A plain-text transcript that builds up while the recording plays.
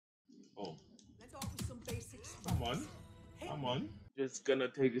come on, come on. Just gonna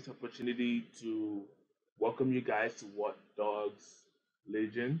take this opportunity to welcome you guys to What Dogs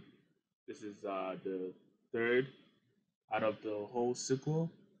Legion. This is the third out of the whole sequel.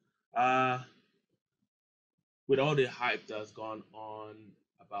 Uh, with all the hype that's gone on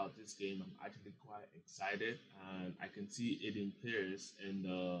about this game, I'm actually quite excited, and I can see it in pairs in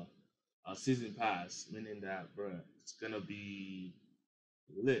the season pass, meaning that, bro, it's gonna be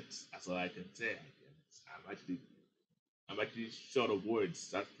lit. That's all I can say. I guess. I'm actually short of words.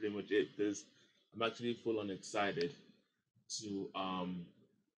 That's pretty much it. Because I'm actually full on excited to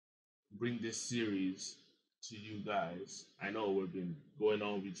bring this series to you guys. I know we've been going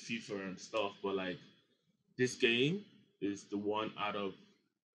on with FIFA and stuff, but like this game is the one out of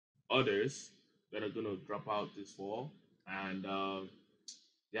others that are gonna drop out this fall, and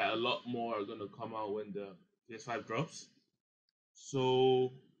yeah, a lot more are gonna come out when the PS5 drops.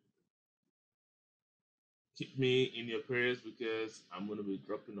 So keep me in your prayers because I'm gonna be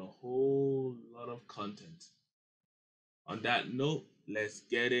dropping a whole lot of content. On that note, let's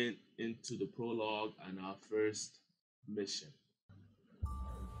get into the prologue and our first mission.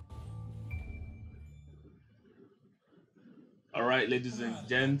 All right, ladies and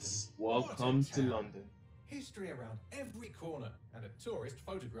gents, welcome to London. History around every corner and a tourist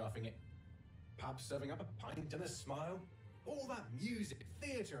photographing it. Pubs serving up a pint and a smile. All that music,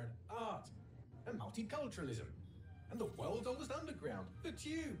 theatre and art. And multiculturalism. And the world's oldest underground, the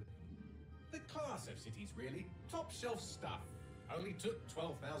Tube. The class of cities, really. Top shelf stuff. Only took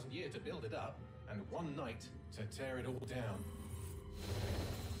 12,000 years to build it up, and one night to tear it all down.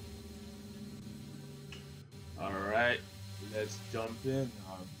 All right, let's jump in.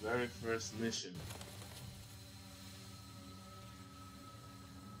 Our very first mission.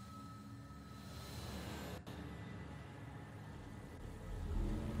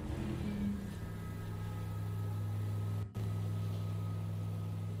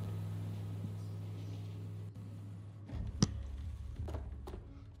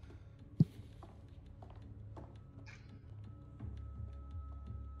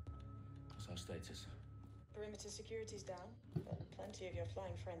 What's our status? Perimeter security's down, but plenty of your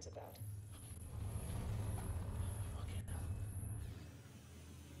flying friends about. Fucking hell.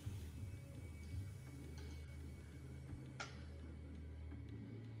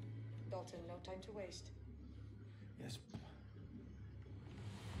 Dalton, no time to waste. Yes.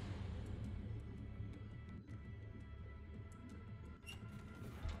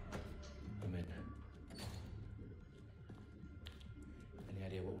 I'm in. Any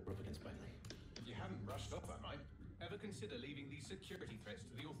idea what we're up against, Bailey? If you hadn't rushed off, I might. Ever consider leaving these security threats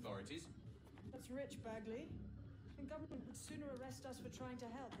to the authorities? That's rich, Bagley. The government would sooner arrest us for trying to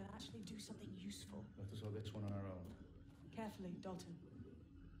help than actually do something useful. We'll have to solve this one on our own. Carefully, Dalton.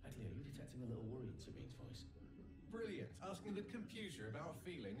 Bailey, are you detecting a little worry in Sabine's voice? Brilliant. Asking the computer about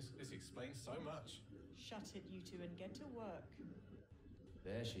feelings. This explains so much. Shut it, you two, and get to work.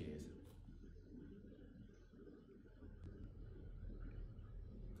 There she is.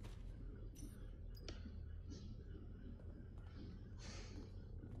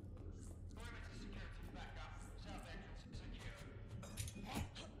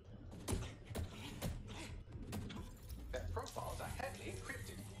 Their profiles are heavily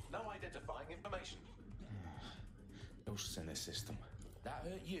encrypted. No identifying information. Ghosts in this system. That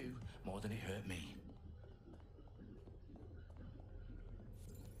hurt you more than it hurt me.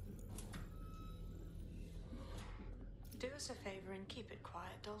 Do us a favor and keep it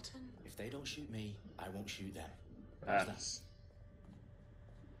quiet, Dalton. If they don't shoot me, I won't shoot them. That's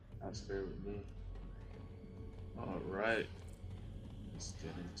fair with me. All right, let's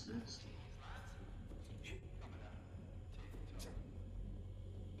get into this.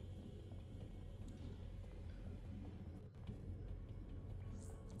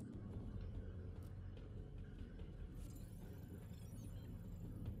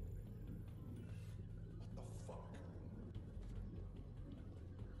 What the fuck?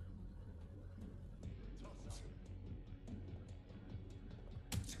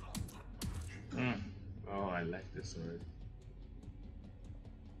 Oh, I like this already.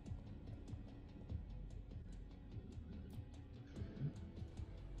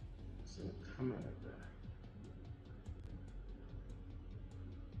 So camera there.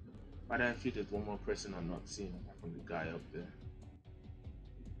 But I feel there's one more person I'm not seeing apart from the guy up there.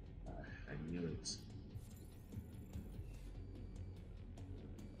 I knew it.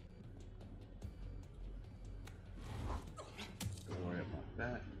 Don't worry about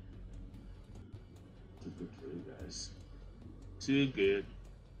that. Too good for you guys. Too good.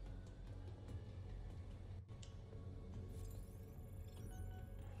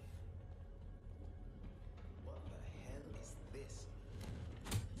 What the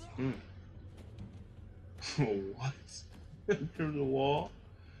What? Through the wall?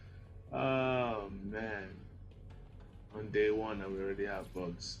 Oh man. On day one, and we already have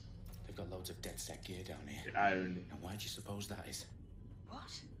bugs. They've got loads of DedSec gear down here. The irony. And why do you suppose that is?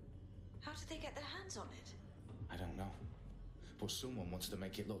 What? How did they get their hands on it? I don't know. But someone wants to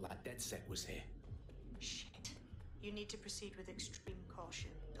make it look like DedSec was here. Shit. You need to proceed with extreme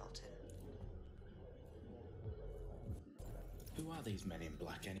caution, Dalton. Who are these men in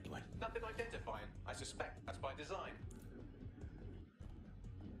black anyway? Nothing identifying. I suspect that's by design.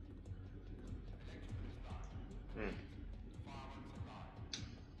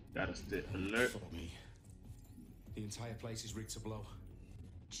 Gotta stay alert. For me. The entire place is rigged to blow.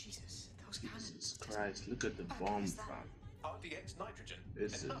 Jesus, those cannons. Jesus Christ, look at the bomb, fam. RDX nitrogen.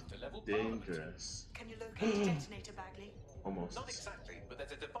 This is Enough to level Parliament. dangerous. Can you locate the detonator, Bagley? Almost. Not exactly, but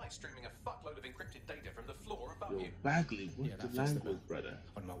there's a device streaming a fuckload of encrypted data from the floor above Yo, you. Bagley, what's Yeah, the that fits the language, bill. brother?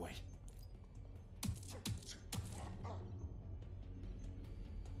 On my way.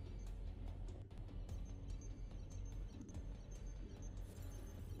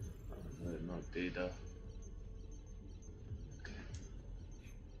 Not data. Okay.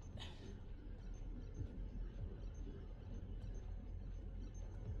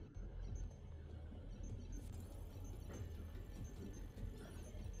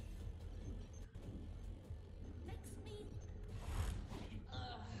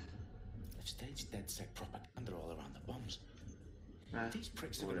 They've staged DedSec propaganda all around the bombs. Nah, These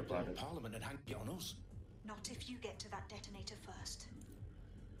pricks are don't going worry to blow about up it. Parliament and hang it on us. Not if you get to that detonator first.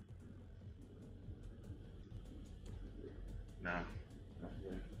 Nah. Not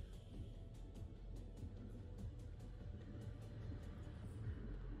here.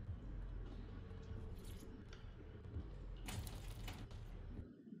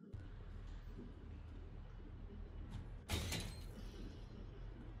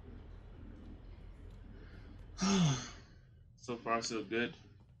 So far, so good.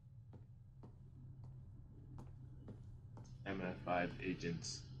 MF5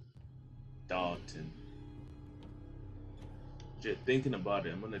 agents. Dalton. Just thinking about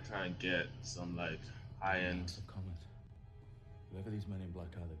it, I'm gonna try and get some like high-end That's a comment. Whoever these men in black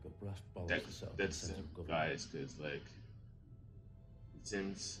are, they've got brass balls to set up the that's centre of government. guys, because like it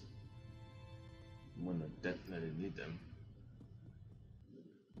seems I'm gonna definitely need them.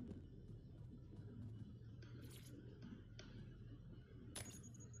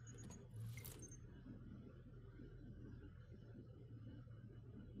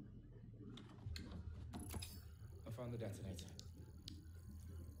 I found the detonator.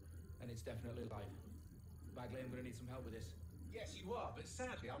 And it's definitely live. Bagley, I'm gonna need some help with this. Yes, you are, but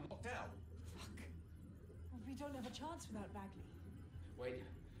sadly I'm locked out. Fuck. Well, we don't have a chance without Bagley. Wait,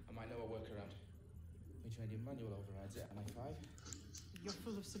 I might know a workaround. We trained in manual overrides at MI5. You're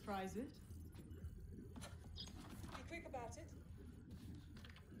full of surprises. Be quick about it.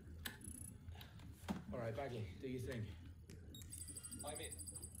 Alright, Bagley, do your thing. I'm in.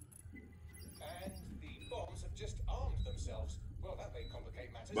 And the bombs have just armed themselves. Well, that may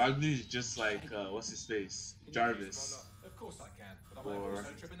complicate matters. Bagley's just like what's his face? Can you use Jarvis. them or not? Of course I can, but I might Or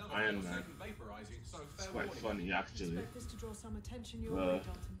also trip another Iron force Man. and vaporize you, so It's fair quite warning. funny actually. Expect this to draw some attention your Uh, way,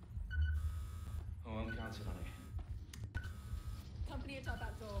 Dalton. Oh, I'm counting on it. Company at our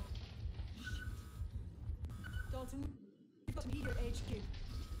back door. Dalton, you've got some heat at HQ.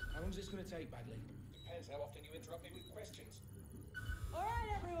 How long's this gonna take, Bagley? Depends how often you interrupt me with questions. All right,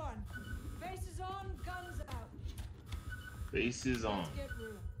 everyone. Faces on, guns out. Faces on. Let's get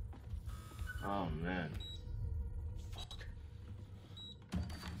real. Oh man. Fuck.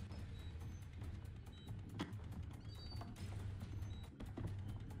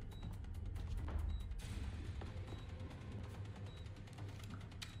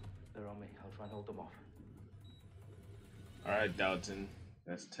 They're on me. I'll try and hold them off. Alright, Dalton.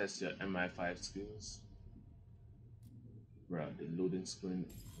 Let's test your MI5 skills. Bro, the loading screen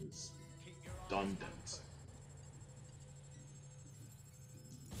is redundant.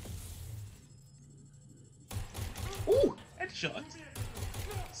 Ooh, headshot.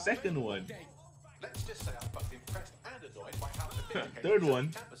 Second one. Let's just say I'm both impressed and annoyed by how sophisticated Third one.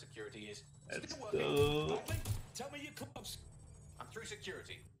 campus security is. Let's Still working. go. Bagley, Tell me your clubs. I'm through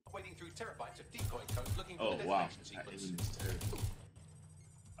security. Wading through terabytes of decoy code looking for Oh the wow, detonation that sequence. aim is terrible.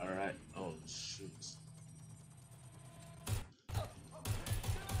 Alright, oh shoot.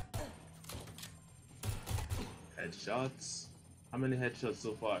 Headshots. How many headshots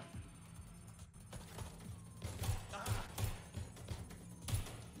so far?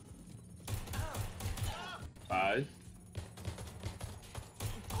 Five.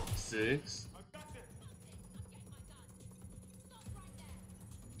 6.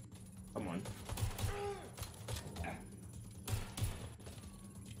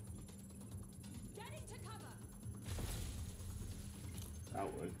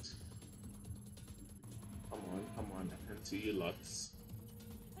 That worked. Come on, I can see you lots.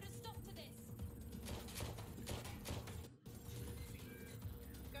 Put a stop to this.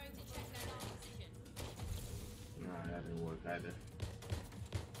 Going to check their arm position. Nah, that didn't work either.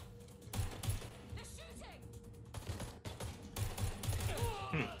 They're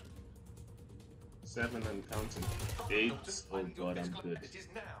shooting! 7 and counting. 8. Oh god, I'm good.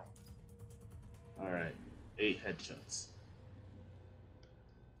 Alright, 8 headshots.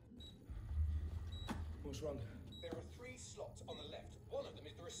 What's wrong? There are 3 slots on the left. One of them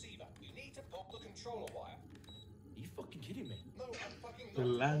is the receiver. You need to pull the controller wire. Are you fucking kidding me? No, I'm fucking The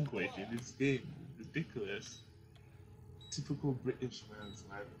not. language in this game is ridiculous. Typical British man's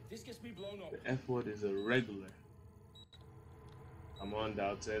language. This gets me blown up. The F word is a regular. Come on,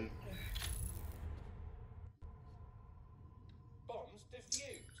 Dalton. Bombs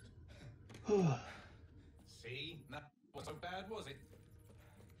defused. See? That wasn't so bad, was it?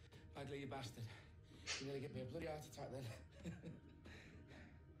 Bagley, you bastard. You nearly get me a bloody heart attack then.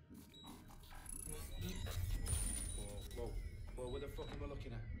 Whoa, what the fuck am I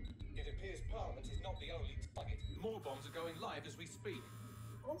looking at? It appears Parliament is not the only target. More bombs are going live as we speak.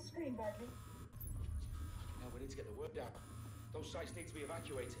 On screen, Bagley. Now we need to get the word out. Those sites need to be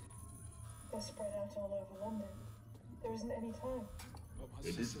evacuated. They're spread out all over London. There isn't any time.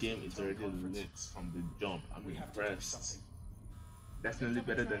 Yeah, this game is already lit from the jump. I'm We have to do impressed. something. Definitely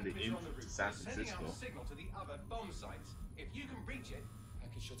better than the intro to San Sending out Francisco. a signal to the other bomb sites. If you can reach it, I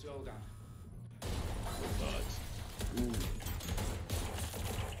can shut it all down. Oh god. Ooh.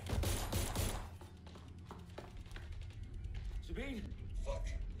 Sabine! Fuck!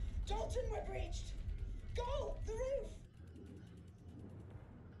 Dalton, we're breached! Go! The roof!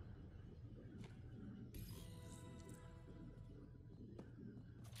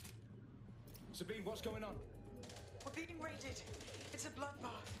 Sabine, what's going on? We're being raided. It's a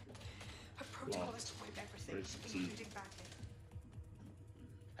bloodbath. Her protocol is to wipe everything, Where's the key? including Bagley.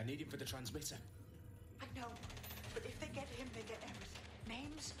 I need him for the transmitter. I know, but if they get him, they get everything.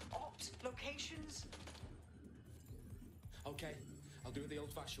 Names, ops, locations. Okay, I'll do it the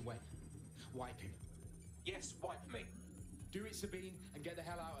old-fashioned way. Wipe him. yes, wipe me. Do it, Sabine, and get the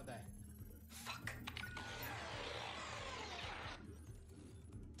hell out of there. Fuck.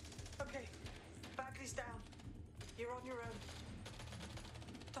 Okay, Bagley's down. You're on your own.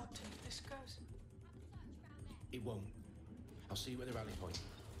 Dalton, if this goes. It won't. I'll see you at the rally point.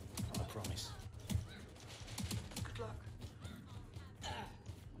 I promise. Good luck.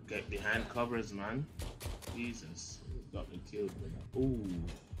 Get behind covers, man. Jesus. Got me killed. Ooh.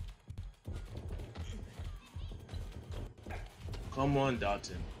 Come on,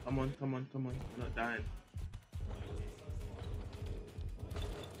 Dalton. Come on. You're not dying.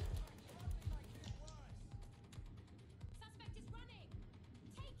 Suspect is running!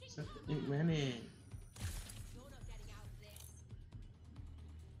 Take it Suspect running. You're not getting out of this.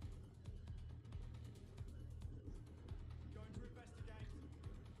 Going to investigate.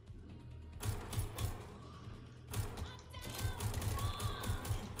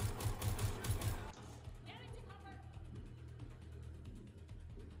 Get into cover!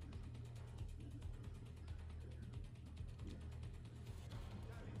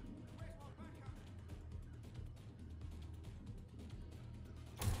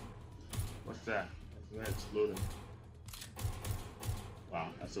 What's that? That's an exploding. Wow,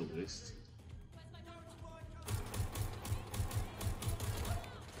 that's a waste. Where's my door?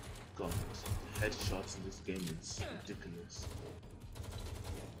 God, the headshots in this game is ridiculous.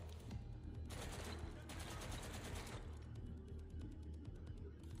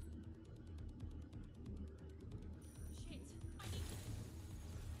 Shit! I need to...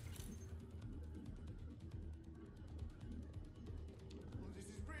 This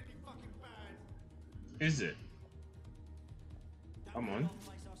is really fucking bad. Is it? Come on.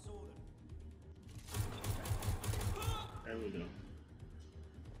 There we go.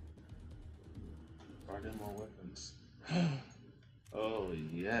 Are there more weapons? Oh,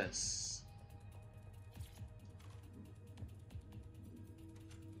 yes.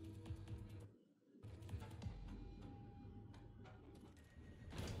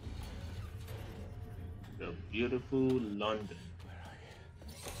 The beautiful London.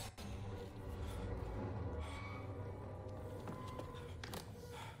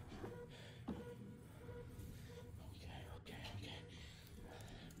 Okay.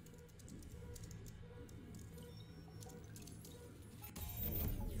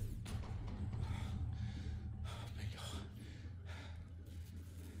 Bingo.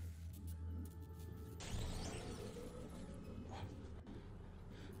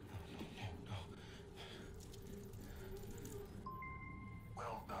 No.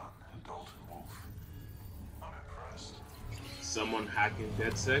 someone hacking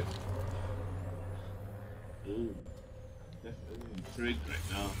DedSec? Ooh, definitely intrigued right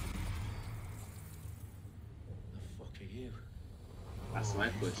now. The fuck are you? That's my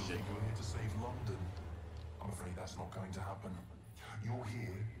You still question. think you're here to save London? I'm afraid that's not going to happen. You're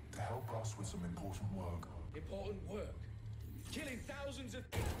here to help us with some important work. Important work. Killing thousands of...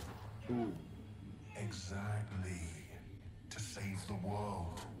 Ooh. Exactly. To save the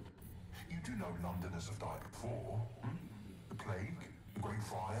world. You do know Londoners have died before. Hmm? The plague, the Great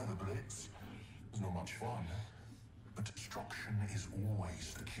Fire, the Blitz. It's not much fun. But destruction is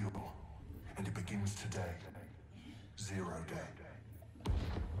always the cure. And it begins today. 0 day.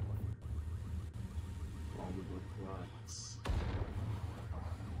 Vulnerable plots.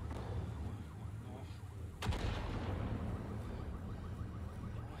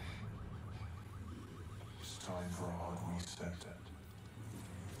 It's time for a hard reset.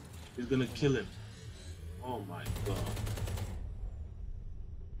 He's gonna kill him. Oh my god.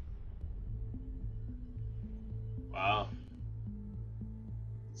 Wow.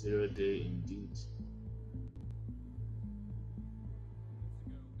 0 day indeed. A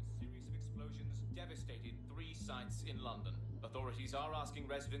series of explosions devastated 3 sites in London. Authorities are asking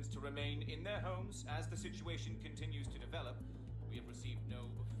residents to remain in their homes as the situation continues to develop. We have received no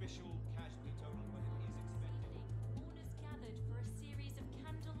official casualty total, but it is expected. Mourners gathered for a series of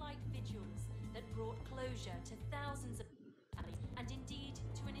candlelight vigils that brought closure to thousands of families and indeed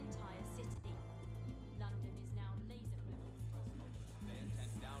to an entire city. London is now laser-focused. Day at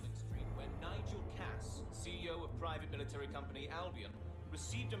 10 Downing Street, when Nigel Cass, CEO of private military company Albion,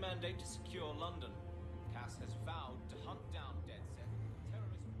 received a mandate to secure London. Cass has vowed to hunt down DedSec,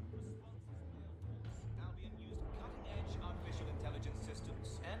 terrorist responses. Albion used cutting-edge artificial intelligence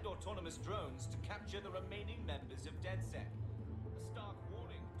systems and autonomous drones to capture the remaining members of DedSec. A stark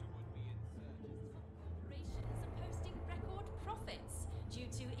warning to would-be insurgents. Corporations are posting record profits due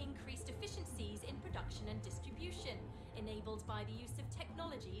to increased efficiencies in production and distribution, enabled by the use of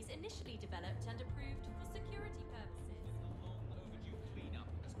technologies initially developed and approved for security purposes. Long overdue cleanup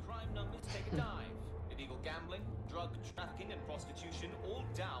as crime numbers take a dive. Illegal gambling, drug trafficking and prostitution all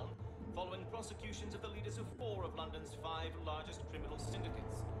down following prosecutions of the leaders of 4 of London's 5 largest criminal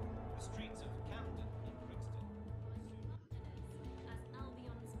syndicates. The streets of Camden and Brixton. As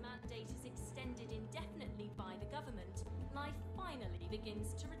Albion's mandate is extended indefinitely by the government, life finally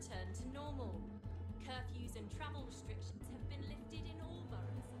begins to return to normal. Curfews and travel restrictions have been lifted in all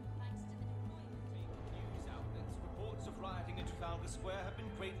boroughs, thanks to the deployment. News outlets, reports of rioting in Trafalgar Square have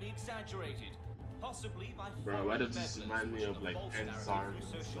been greatly exaggerated, possibly by Bro, why does foreign this meddlers remind me pushing of a like false narrative NSAR through and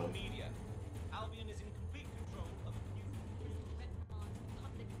social stuff? media. Albion is in complete control of news. Reprimand the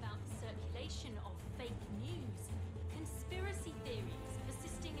public about the circulation of fake news, conspiracy theories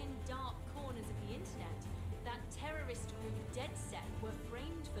persisting in dark corners of the internet that terrorist group DedSec were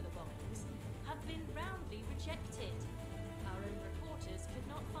framed for the bombings have been roundly rejected. Our own reporters could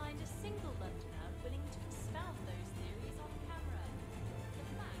not find a single Londoner willing to espouse those theories on camera. The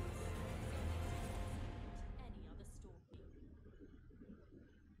facts any other story.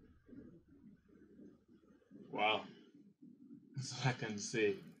 Wow. So I can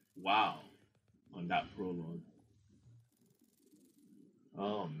say wow on that prologue.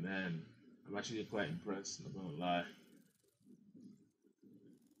 Oh man. I'm actually quite impressed, not gonna lie.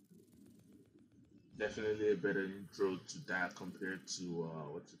 Definitely a better intro to that compared to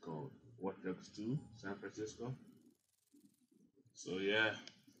what's it called? Walkthroughs 2, San Francisco. So yeah.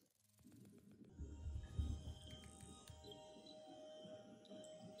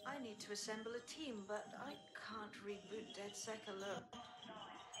 I need to assemble a team, but I can't reboot DedSec alone.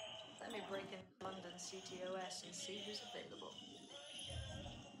 Let me break into London CTOS and see who's available.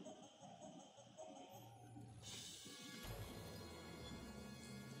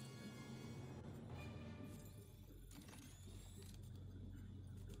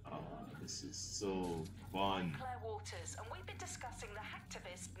 This is so fun. Claire Waters, and we've been discussing the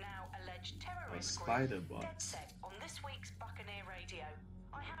hacktivist, now alleged terrorist group Spider-Bot. DedSec on this week's Buccaneer Radio.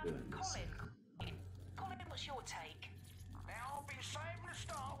 I have Goodness. Colin. Colin, what's your take? Now, I've been saying from the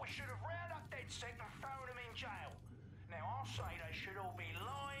start we should have rounded up DedSec and thrown them in jail. Now, I'll say they should all be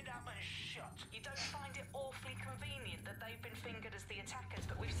lined up and shot. You don't find it awfully convenient that they've been fingered as the attackers,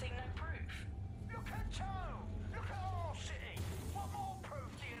 but we've seen no proof? Look at Toe! Look at our city! What more proof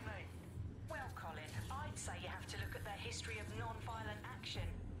do you need? Well, Colin, I'd say you have to look at their history of non-violent action.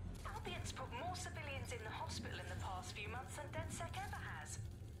 Albion's put more civilians in the hospital in the past few months than DedSec ever has.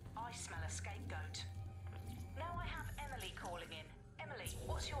 I smell a scapegoat. Now I have Emily calling in. Emily,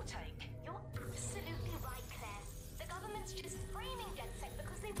 what's your take? You're absolutely right, Claire. The government's just framing DedSec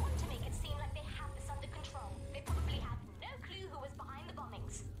because they want to make it seem like they have this under control. They probably have no clue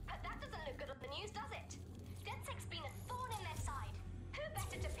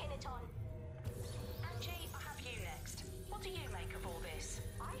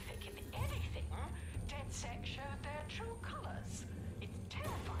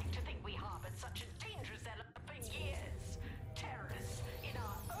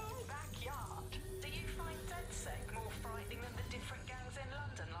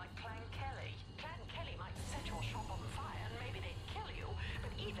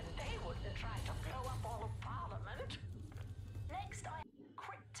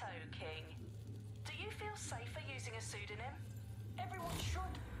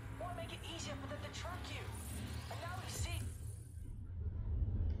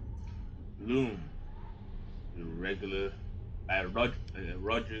Bloom, the regular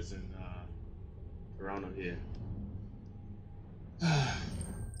Rogers and Toronto here.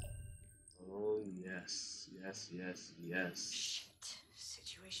 Oh yes, yes, yes, yes. Shit.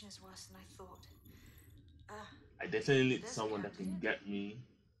 Situation is worse than I thought. I definitely need There's someone a that can candidate. get me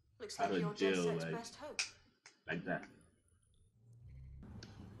Looks out like you're of jail DedSec's best hope. like that.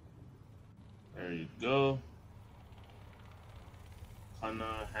 There you go.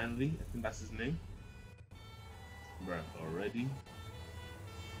 Connor Hanley, I think that's his name. Bruh, already.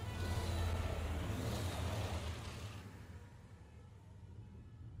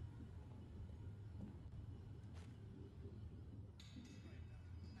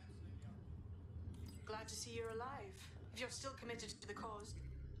 Glad to see you're alive. If you're still committed to the cause.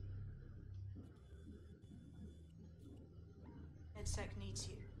 DedSec needs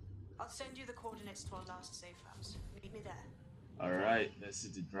you. I'll send you the coordinates to our last safe house. Meet me there. Alright, let's see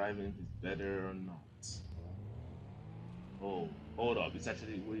the driving if it's better or not. Oh, hold up, it's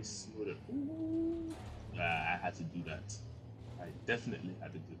actually way smoother. Ooh. I had to do that. I definitely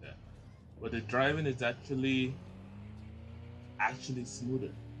had to do that. But the driving is actually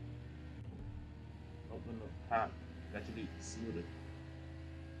smoother. Not gonna have, it's actually smoother.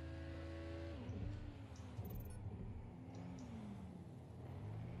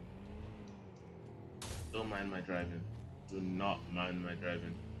 Don't mind my driving. Do not mind my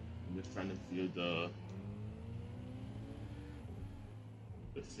driving. I'm just trying to feel the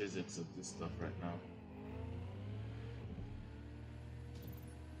physics of this stuff right now.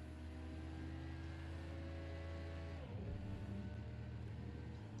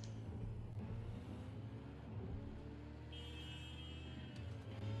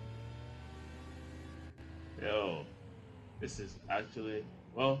 Yo, this is actually,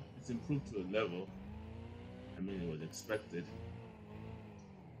 well, it's improved to a level. I mean, it was expected.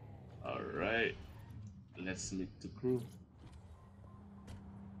 Alright, let's meet the crew.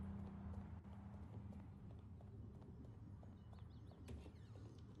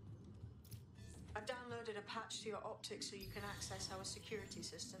 I've downloaded a patch to your optics so you can access our security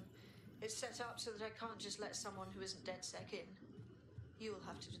system. It's set up so that I can't just let someone who isn't DedSec in. You'll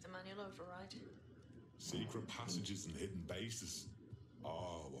have to do the manual override. Secret passages and hidden bases.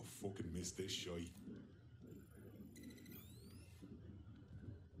 Oh, I fucking missed this shite.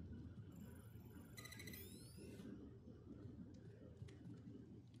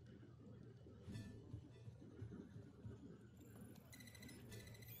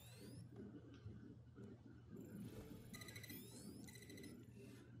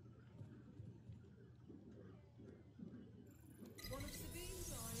 One of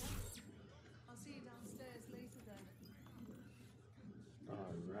Sabine's, are you? I'll see you downstairs later then.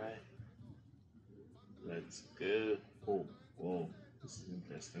 Alright. Let's go. Oh, whoa. This is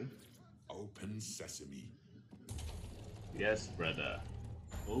interesting. Open sesame. Yes, brother.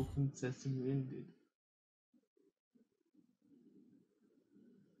 Open sesame indeed.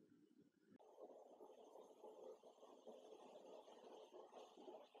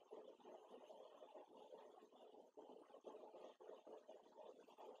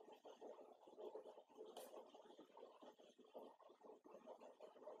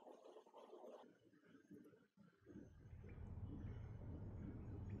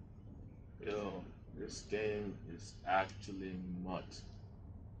 Yo, this game is actually mud.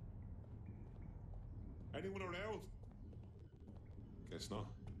 Anyone around? Guess not.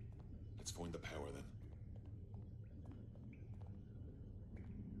 Let's find the power then.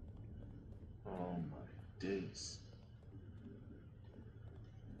 Oh my days.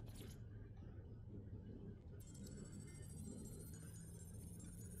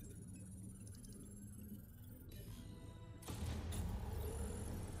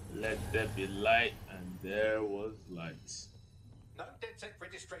 Let there be light, and there was light. No DedSec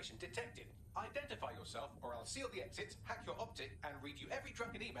registration detected. Identify yourself, or I'll seal the exits, hack your optic, and read you every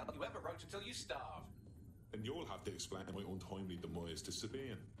drunken email you ever wrote until you starve. And you'll have to explain my untimely demise to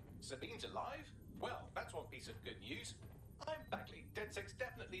Sabine. Sabine's alive? Well, that's one piece of good news. I'm Bagley. DedSec's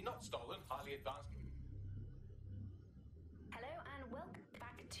definitely not stolen, highly advanced. Hello and welcome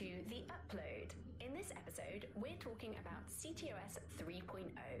back to The Upload. In this episode, we're talking about CTOS 3.0.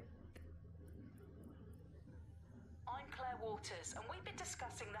 I'm Claire Waters, and we've been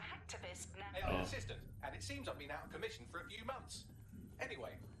discussing the hacktivist now. AI assistant, and it seems I've been out of commission for a few months.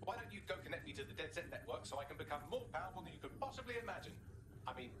 Anyway, why don't you go connect me to the DedSec network so I can become more powerful than you could possibly imagine?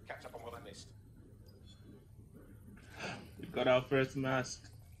 I mean, catch up on what I missed. We got our first mask.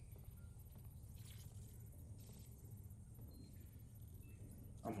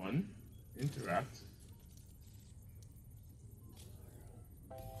 Come on, interact.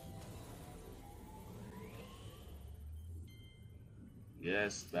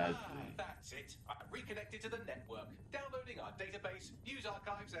 Yes, badly. That's it. I reconnected to the network, downloading our database, news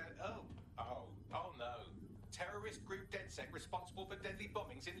archives, and oh no. Terrorist group DedSec responsible for deadly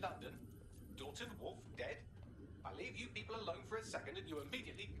bombings in London. Dalton Wolf dead. I leave you people alone for a second and you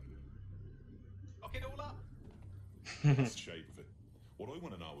immediately lock it all up. That's the shape of it. What I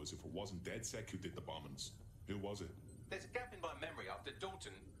want to know is if it wasn't DedSec who did the bombings, who was it? There's a gap in my memory after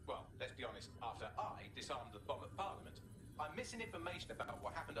Dalton, well, let's be honest, after I disarmed the bomb at Parliament. I'm missing information about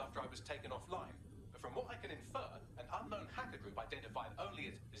what happened after I was taken offline. But from what I can infer, an unknown hacker group identified only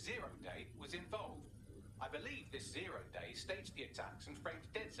as Zero Day was involved. I believe this Zero Day staged the attacks and framed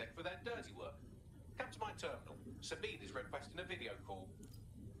DedSec for their dirty work. Come to my terminal. Sabine is requesting a video call.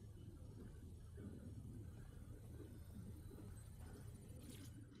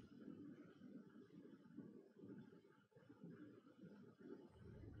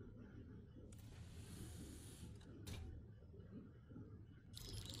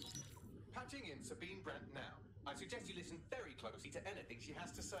 Patching in Sabine Brandt now. I suggest you listen very closely to anything she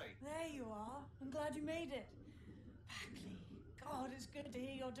has to say. There you are. I'm glad you made it. Bagley. God, it's good to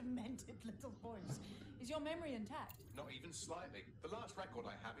hear your demented little voice. Is your memory intact? Not even slightly. The last record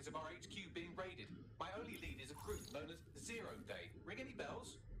I have is of our HQ being raided. My only lead is a group known as Zero Day. Ring any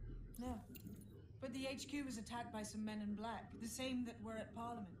bells? No. But the HQ was attacked by some men in black, the same that were at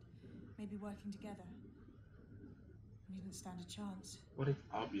Parliament. Maybe working together. We didn't stand a chance. What if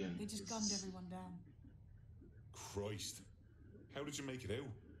Albion? They just gunned everyone down. Christ. How did you make it out?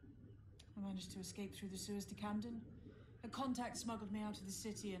 I managed to escape through the sewers to Camden. A contact smuggled me out of the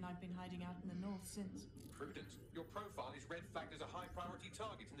city and I've been hiding out in the north since. Prudent. Your profile is red flagged as a high-priority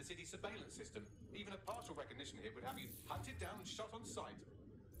target in the city's surveillance system. Even a partial recognition hit would have you hunted down and shot on sight.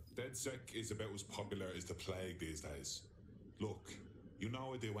 DedSec is about as popular as the plague these days. Look, you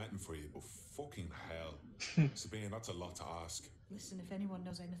know I'd do anything for you, but fucking hell. Sabine, that's a lot to ask. Listen, if anyone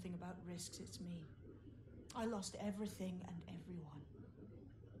knows anything about risks, it's me. I lost everything and everyone.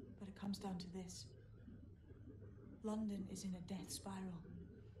 But it comes down to this. London is in a death spiral.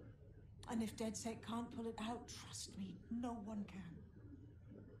 And if DedSec can't pull it out, trust me, no one can.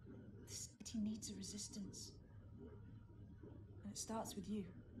 The city needs a resistance. And it starts with you.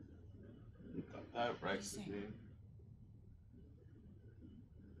 You got that right, Sabine.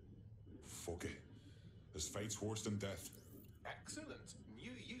 Fuck it. This fate's worse than death. Excellent.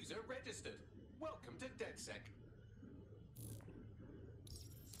 New user registered. Welcome to DedSec.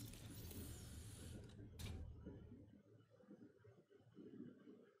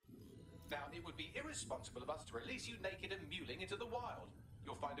 Now, it would be irresponsible of us to release you naked and mewling into the wild.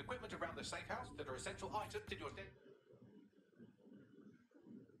 You'll find equipment around the safe house that are essential items in your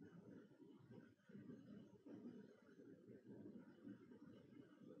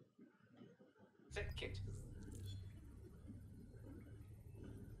DedSec kit.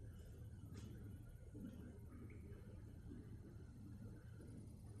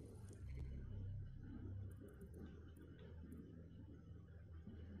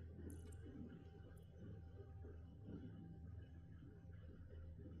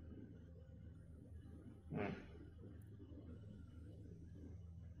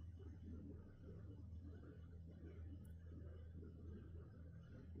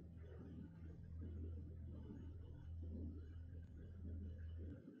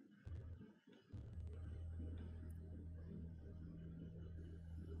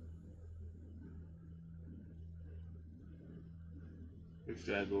 Which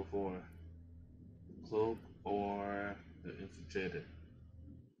should I go for? Cloak or the infiltrator?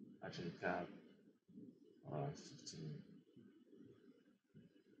 Actually, cab. 15.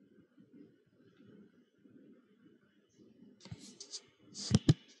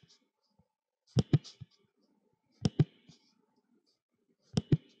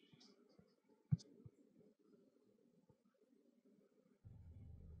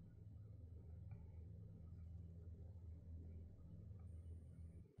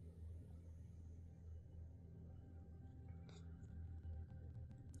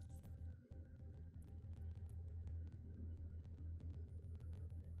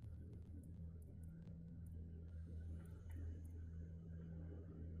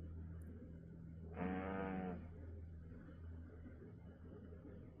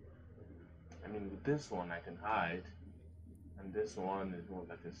 I mean, with this one I can hide, and this one is more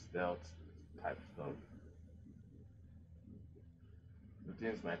like a stealth type stuff. The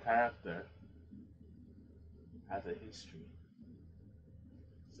thing is, my character has a history,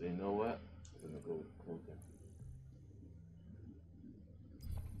 so you know what? I'm gonna go with cloaking.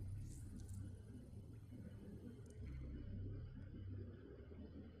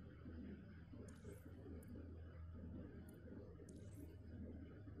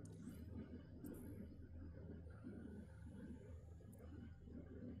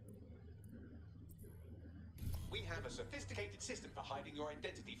 We have a sophisticated system for hiding your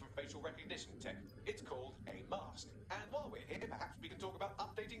identity from facial recognition tech. It's called a mask. And while we're here, perhaps we can talk about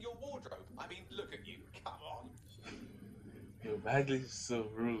updating your wardrobe. I mean, look at you. Come on. Yo, Bagley is so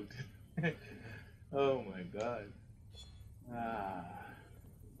rude. Oh my god. Ah.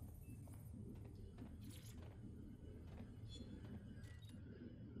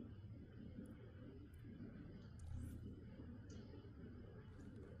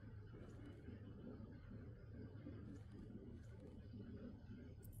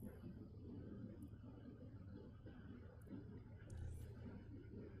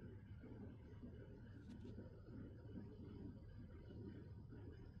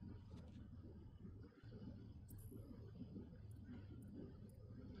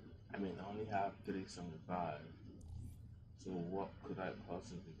 I mean, I only have 375. So what could I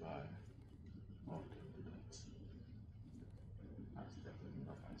possibly buy? Okay, do that. That's definitely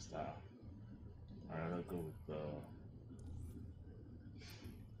not my style. I'd rather go with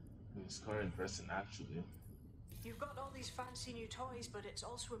this current person actually. You've got all these fancy new toys, but it's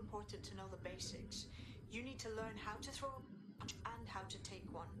also important to know the basics. You need to learn how to throw a punch and how to take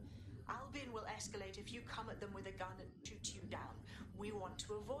one. Albion will escalate if you come at them with a gun and shoot you down. We want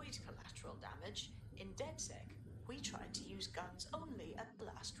to avoid collateral damage. In DedSec, we try to use guns only at the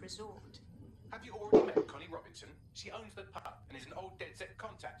last resort. Have you already met Connie Robinson? She owns the pub and is an old DedSec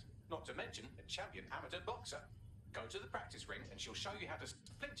contact, not to mention a champion amateur boxer. Go to the practice ring and she'll show you how to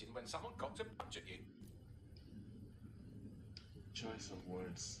flinch in when someone cocks a punch at you. Choice of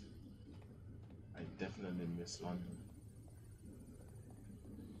words. I definitely miss London.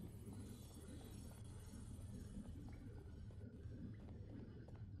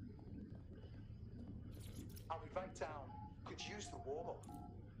 I'll be right down. Could use the warm-up.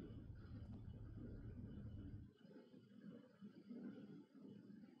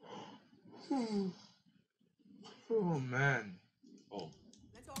 Oh man. Oh.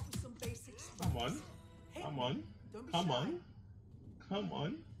 Let's start with some basics. Come on. Come on. Come on. Come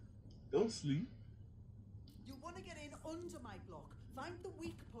on. Don't sleep. You want to get in under my block. Find the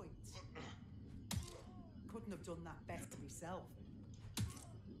weak points. Couldn't have done that best myself.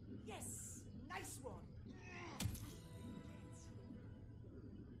 Yes. Nice one.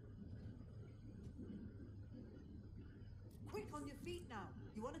 Quick on your feet now.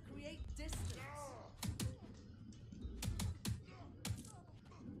 You want to create distance.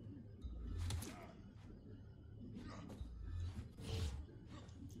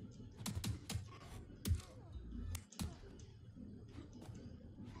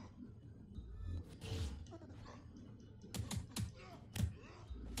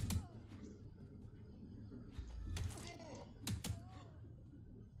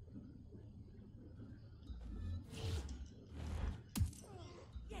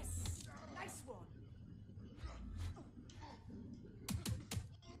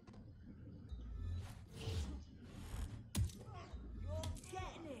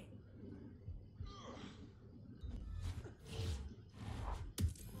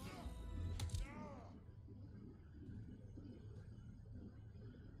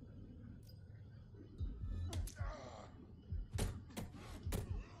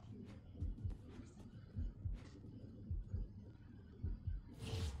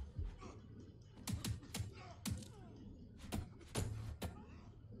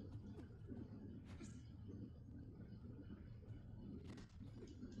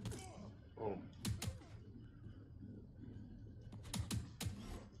 Oh.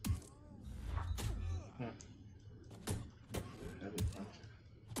 Heavy puncher.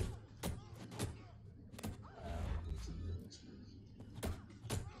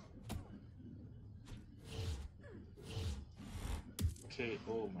 Okay,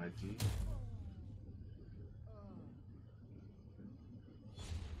 oh my G.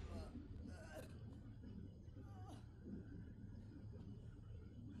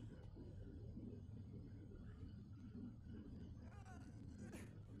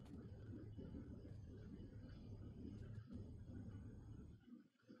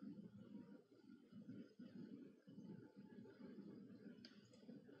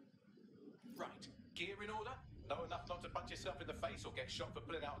 Right. Gear in order? Know enough not to punch yourself in the face or get shot for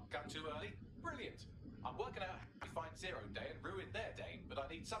pulling out a gun too early? Brilliant. I'm working out how to find Zero Day and ruin their day, but I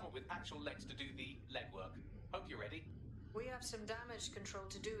need someone with actual legs to do the legwork. Hope you're ready. We have some damage control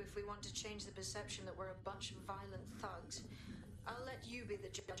to do if we want to change the perception that we're a bunch of violent thugs. I'll let you be the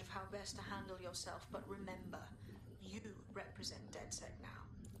judge of how best to handle yourself, but remember, you represent DedSec now.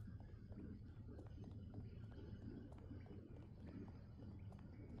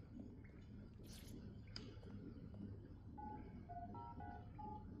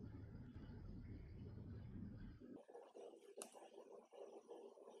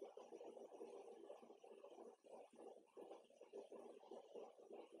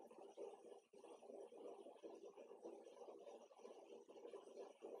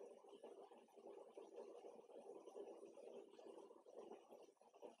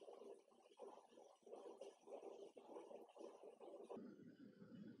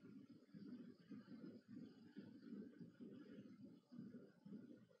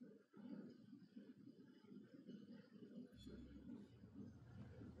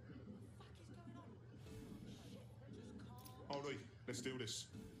 let's do this.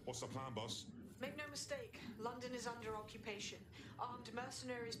 What's the plan, boss? Make no mistake, London is under occupation. Armed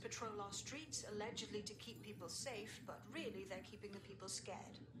mercenaries patrol our streets, allegedly to keep people safe, but really they're keeping the people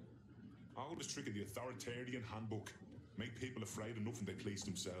scared. Oldest trick of the authoritarian handbook. Make people afraid enough and they police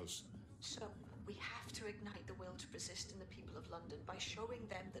themselves. So, we have to ignite the will to resist in the people of London by showing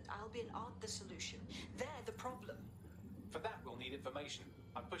them that Albion aren't the solution. They're the problem. For that, we'll need information.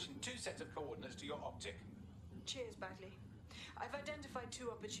 I'm pushing 2 sets of coordinates to your optic. Cheers, Bagley. I've identified 2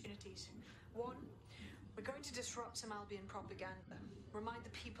 opportunities. 1, we're going to disrupt some Albion propaganda. Remind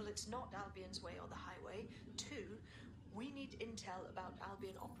the people it's not Albion's way or the highway. 2, we need intel about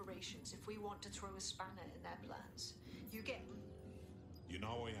Albion operations if we want to throw a spanner in their plans. You get them? You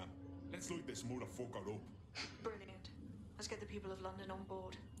know I am. Let's light this motherfucker up. Brilliant. Let's get the people of London on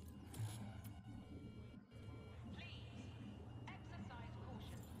board.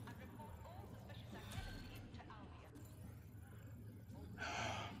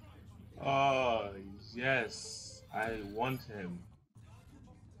 Oh, yes. I want him.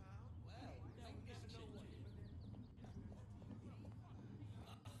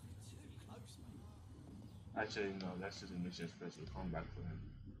 Actually, no, that's just a mission first. We'll come back for him.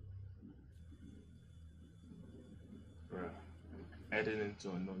 Bruh. Heading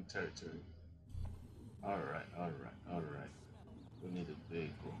into unknown territory. Alright, alright, alright. We need a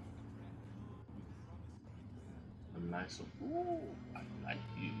vehicle. A nice one. Ooh, I like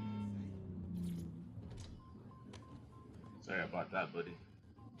you. Sorry about that, buddy.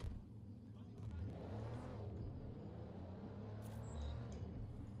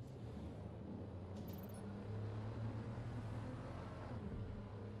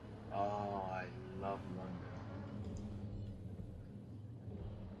 Oh, I love London.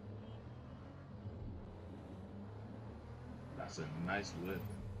 That's a nice whip.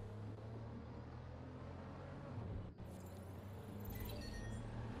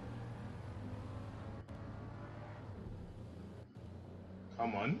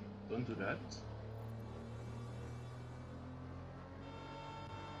 Come on, don't do that.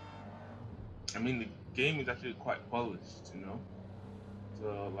 I mean, the game is actually quite polished, you know?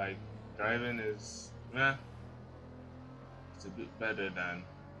 So, like, driving is, meh. It's a bit better than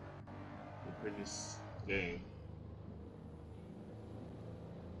the previous game.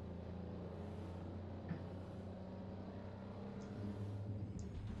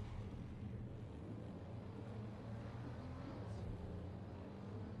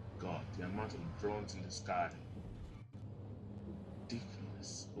 God, the amount of drones in the sky.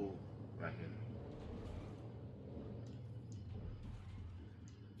 Ridiculous. Oh, right here.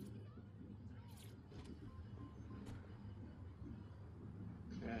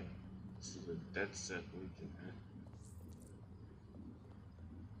 Okay, this is a dead set region, eh?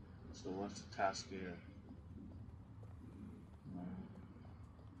 So what's the task here?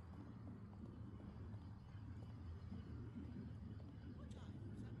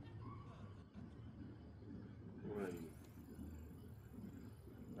 Where are you?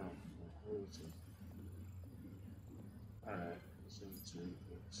 No, where is it? Alright, send it to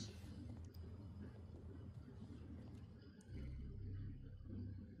reports.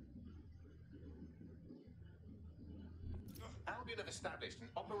 Albion have established an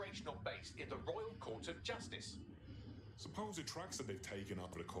operational base in the Royal Court of Justice. Suppose the tracks that they've taken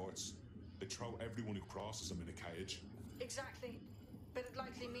over the courts, they throw everyone who crosses them in a cage. Exactly. But it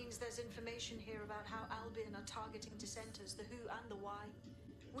likely means there's information here about how Albion are targeting dissenters, the who and the why.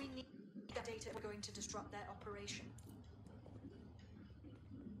 We need that data if we're going to disrupt their operation.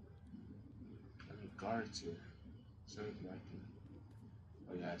 Any guards here? Sounds like it.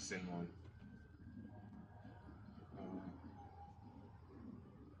 Oh yeah, I sing one.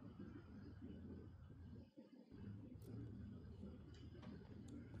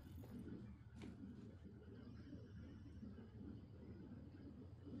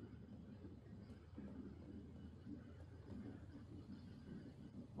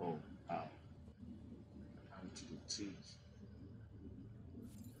 Oh, ow. I'm to the teeth.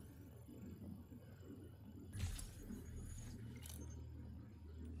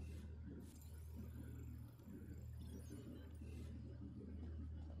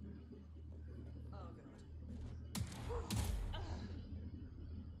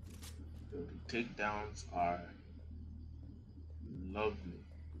 The takedowns are lovely.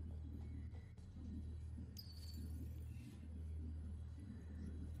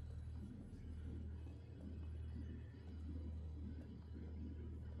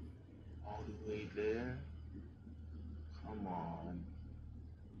 All the way there? Come on.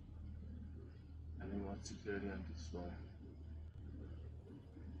 I need more security on this floor.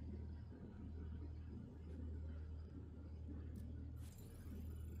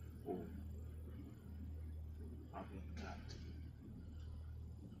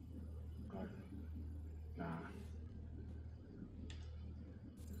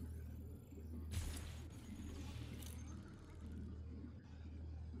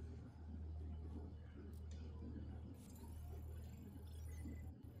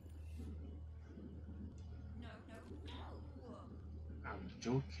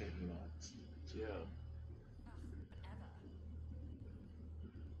 joking lot. Yeah.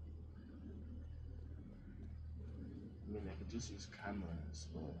 I mean, I could just use cameras,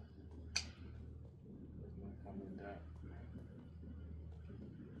 but there's no point in that.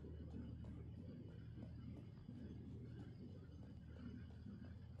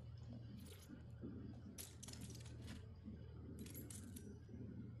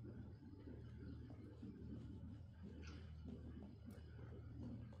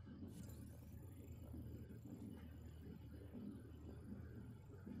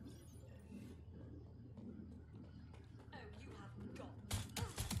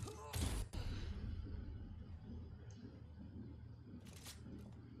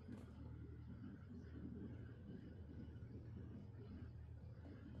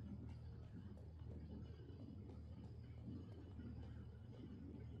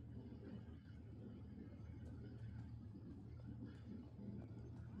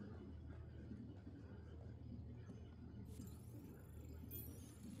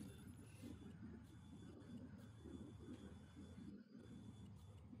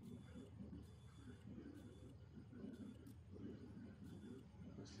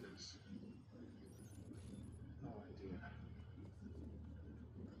 What's this? No idea.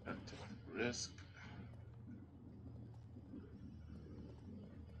 Active risk.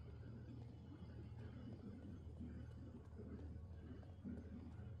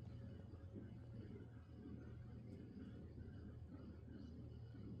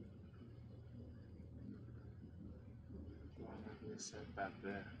 Why not being sent back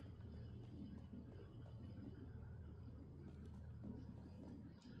there?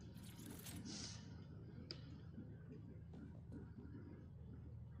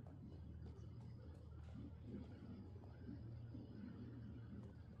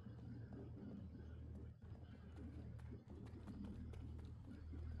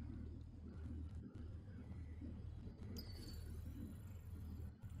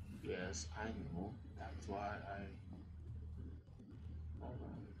 Yes, I know. That's why I. Hold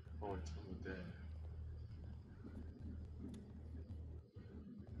on. Oh, it's over there.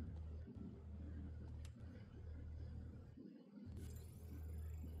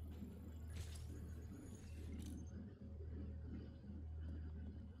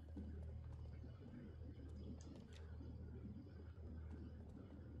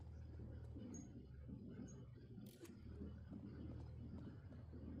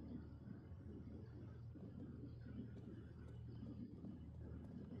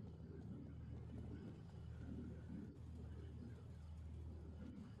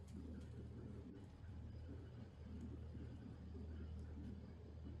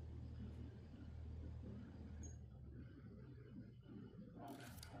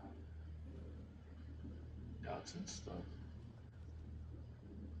 Dots and stuff.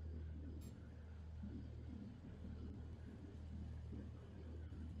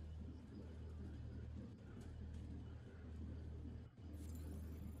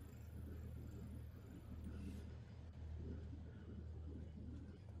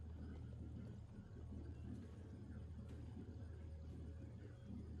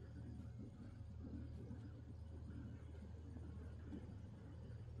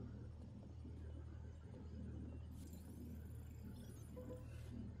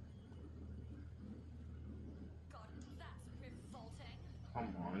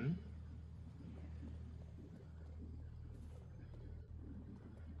 Come on.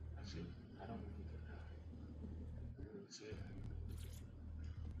 Actually, I don't need it now. That's it.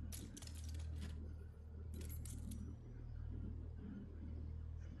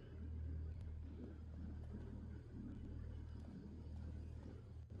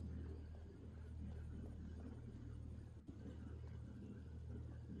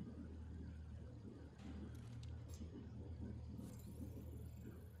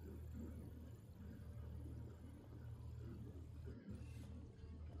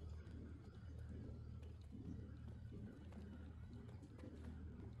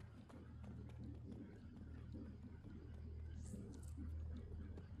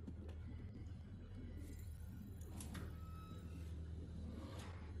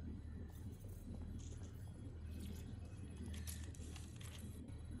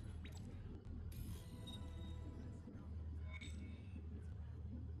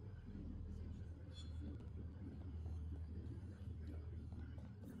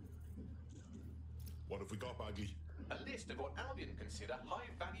 What have we got, Buggy? A list of what Albion consider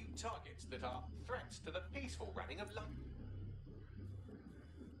high-value targets that are threats to the peaceful running of London.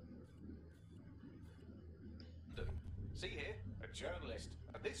 See here, a journalist.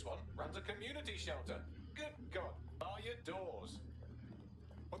 And this one runs a community shelter. Good God, bar your doors.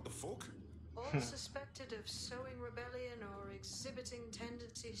 What the fuck? All suspected of sowing rebellion or exhibiting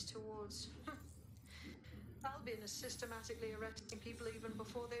tendencies towards. Albion is systematically arresting people even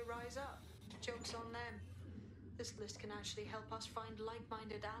before they rise up. Joke's on them. This list can actually help us find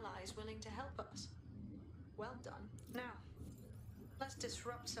like-minded allies willing to help us. Well done. Now, let's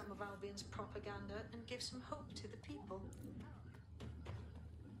disrupt some of Albion's propaganda and give some hope to the people.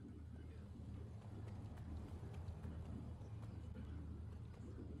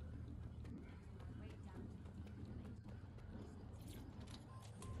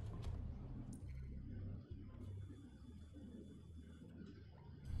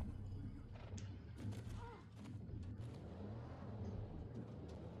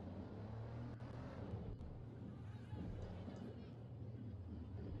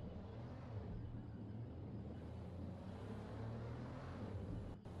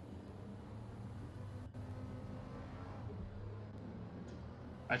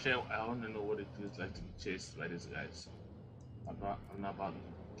 Actually, I want to know what it feels like to be chased by these guys. I'm not about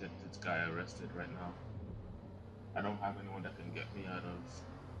to get this guy arrested right now. I don't have anyone that can get me out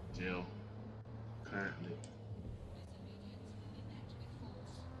of jail currently.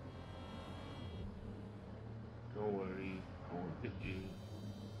 Don't worry, I won't hit you.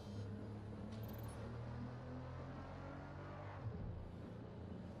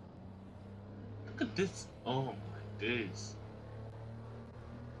 Look at this. Oh my days.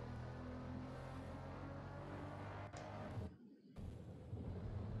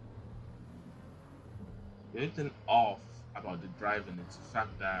 The only thing off about the driving is the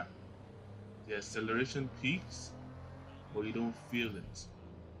fact that the acceleration peaks, but you don't feel it.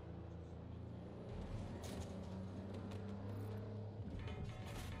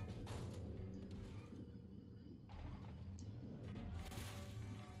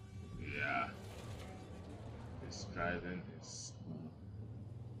 Yeah, this driving is.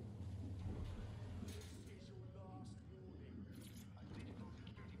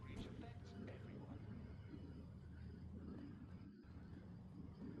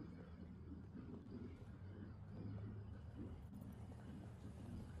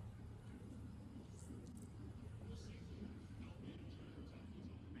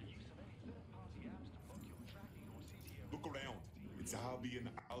 Look around. It's Albion,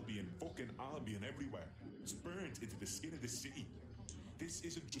 Albion, fucking Albion everywhere. It's burnt into the skin of the city. This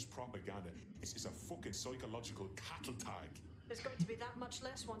isn't just propaganda. This is a fucking psychological cattle tag. There's going to be that much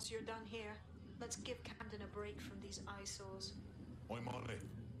less once you're done here. Let's give Camden a break from these eyesores. I'm on it.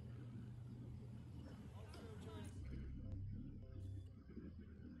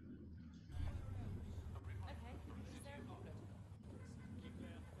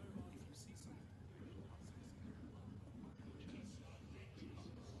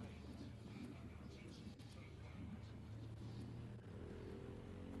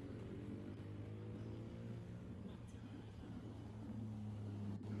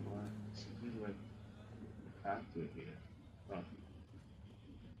 Should be like after here. Oh.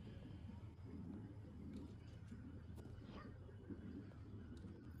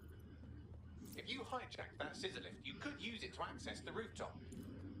 If you hijacked that scissor lift, you could use it to access the rooftop.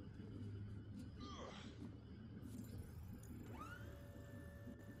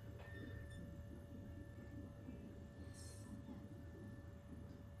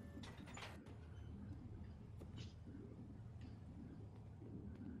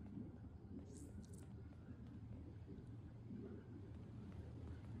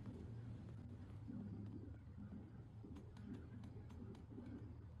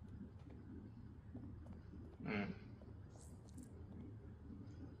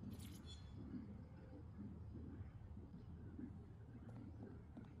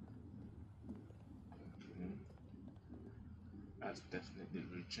 That's definitely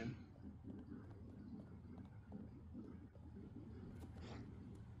reaching.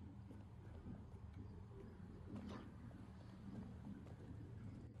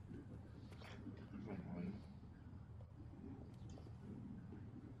 Come on.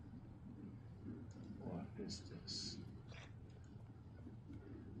 What is this?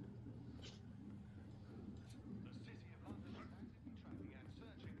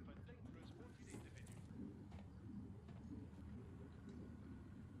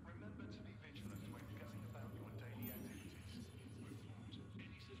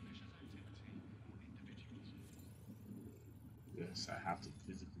 Yes, I have to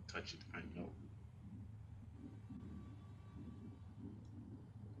physically touch it, I know.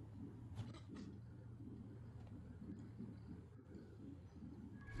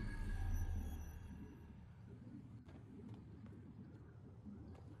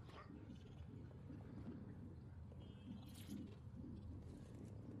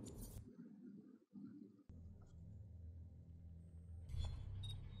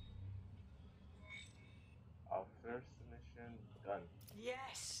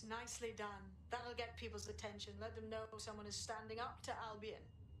 Yes, nicely done. That'll get people's attention. Let them know someone is standing up to Albion.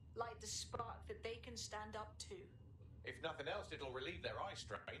 Light the spark that they can stand up to. If nothing else, it'll relieve their eye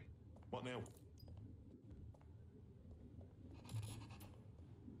strain. What now?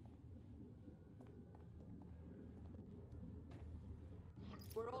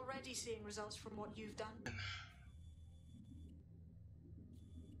 We're already seeing results from what you've done.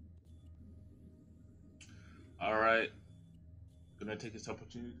 All right, gonna take this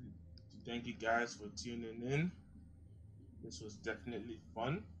opportunity to thank you guys for tuning in. This was definitely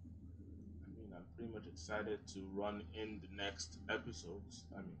fun. I mean, I'm pretty much excited to run in the next episodes.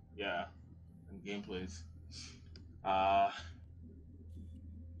 I mean, yeah, and gameplays.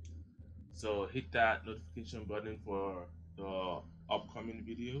 So hit that notification button for the upcoming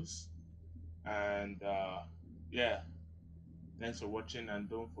videos, and yeah, thanks for watching, and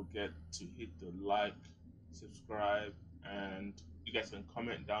don't forget to hit the like, subscribe, and you guys can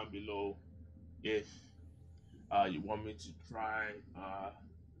comment down below if you want me to try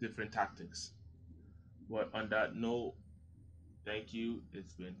different tactics. But on that note, thank you.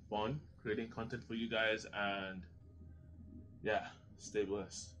 It's been fun creating content for you guys, and yeah, stay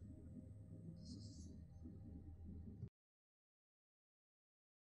blessed.